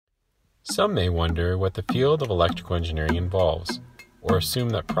Some may wonder what the field of electrical engineering involves, or assume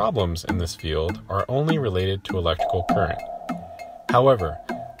that problems in this field are only related to electrical current. However,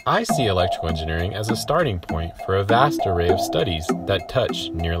 I see electrical engineering as a starting point for a vast array of studies that touch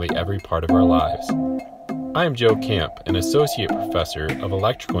nearly every part of our lives. I am Joe Camp, an associate professor of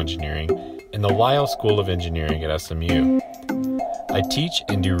electrical engineering in the Lyle School of Engineering at SMU. I teach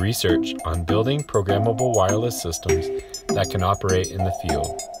and do research on building programmable wireless systems that can operate in the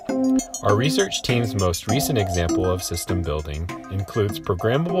field. Our research team's most recent example of system building includes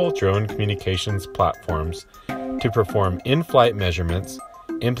programmable drone communications platforms to perform in-flight measurements,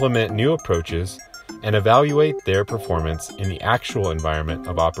 implement new approaches, and evaluate their performance in the actual environment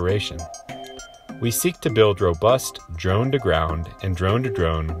of operation. We seek to build robust drone-to-ground and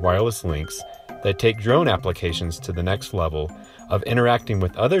drone-to-drone wireless links that take drone applications to the next level of interacting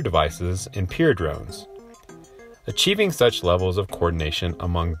with other devices and peer drones. Achieving such levels of coordination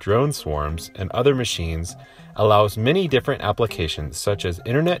among drone swarms and other machines allows many different applications such as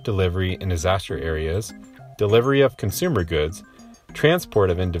internet delivery in disaster areas, delivery of consumer goods, transport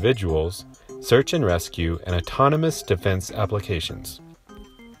of individuals, search and rescue, and autonomous defense applications.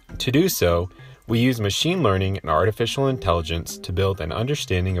 To do so, we use machine learning and artificial intelligence to build an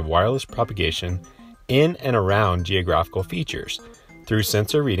understanding of wireless propagation in and around geographical features through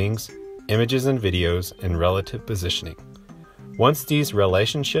sensor readings, images and videos, and relative positioning. Once these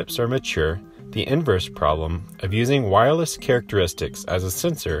relationships are mature, the inverse problem of using wireless characteristics as a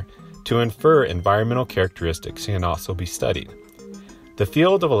sensor to infer environmental characteristics can also be studied. The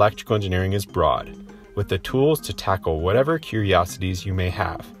field of electrical engineering is broad, with the tools to tackle whatever curiosities you may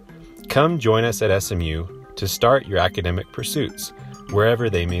have. Come join us at SMU to start your academic pursuits, wherever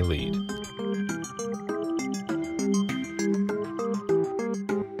they may lead.